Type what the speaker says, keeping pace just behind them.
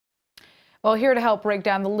Well, here to help break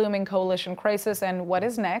down the looming coalition crisis and what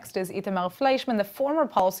is next is Itamar Fleischmann, the former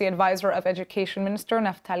policy advisor of Education Minister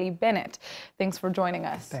Naftali Bennett. Thanks for joining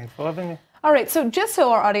us. Thanks for having me. All right, so just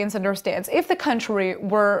so our audience understands, if the country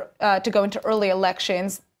were to go into early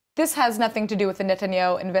elections, this has nothing to do with the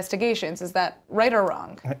Netanyahu investigations. Is that right or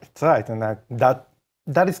wrong? It's right, and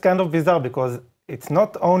that is kind of bizarre because it's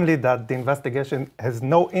not only that the investigation has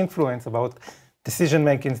no influence about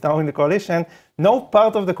decision-making now in the coalition, no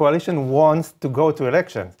part of the coalition wants to go to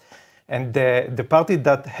elections. And the party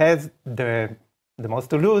that has the most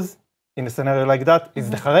to lose in a scenario like that is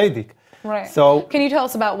the Haredi. Right. So, can you tell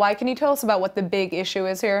us about why? Can you tell us about what the big issue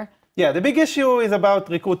is here? Yeah, the big issue is about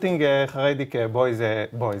recruiting Haredi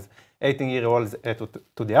boys, 18-year-olds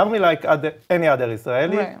to the army, like any other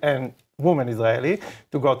Israeli, right, and woman Israeli,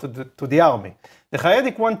 to go to the army. The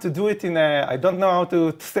Haredi want to do it in I don't know how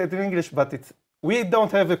to say it in English, but we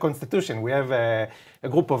don't have a constitution. We have a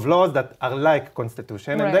group of laws that are like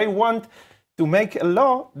constitution, right, and they want to make a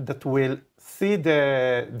law that will see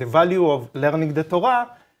the value of learning the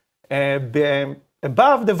Torah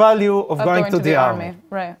above the value of going to the army.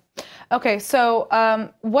 Right. Okay, so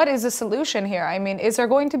what is the solution here? I mean, is there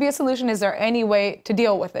going to be a solution? Is there any way to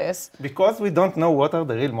deal with this? Because we don't know what are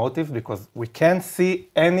the real motives, because we can't see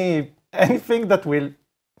anything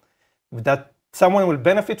that someone will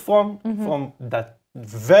benefit from that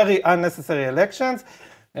very unnecessary elections.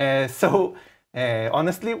 So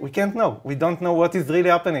honestly, we can't know. We don't know what is really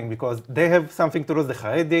happening because they have something to lose. The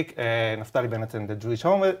Haredi, Naftali Bennett and the Jewish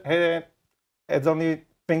Home has only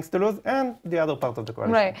things to lose, and the other part of the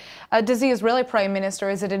coalition. Right. Does the Israeli Prime Minister,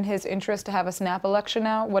 is it in his interest to have a snap election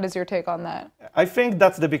now? What is your take on that? I think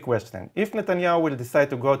that's the big question. If Netanyahu will decide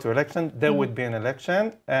to go to election, there would be an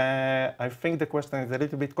election. I think the question is a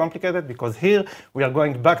little bit complicated because here we are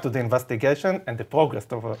going back to the investigation and the progress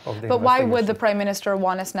of the investigation. But why would the Prime Minister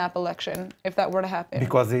want a snap election if that were to happen?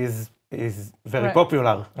 Because he's very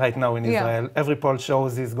popular right now in Israel. Every poll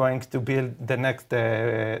shows he's going to build the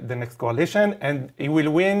next coalition, and he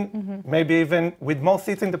will win maybe even with more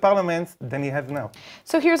seats in the parliament than he has now.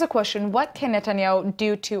 So here's a question: what can Netanyahu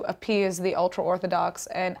do to appease the ultra-Orthodox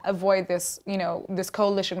and avoid this, this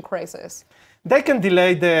coalition crisis? They can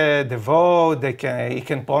delay the vote. He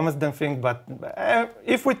can promise them things, but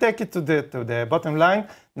if we take it to the bottom line,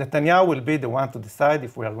 Netanyahu will be the one to decide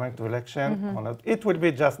if we are going to election or not. It will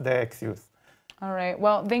be just the excuse. All right.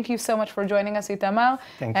 Well, thank you so much for joining us, Itamar.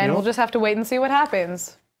 Thank you. And we'll just have to wait and see what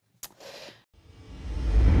happens.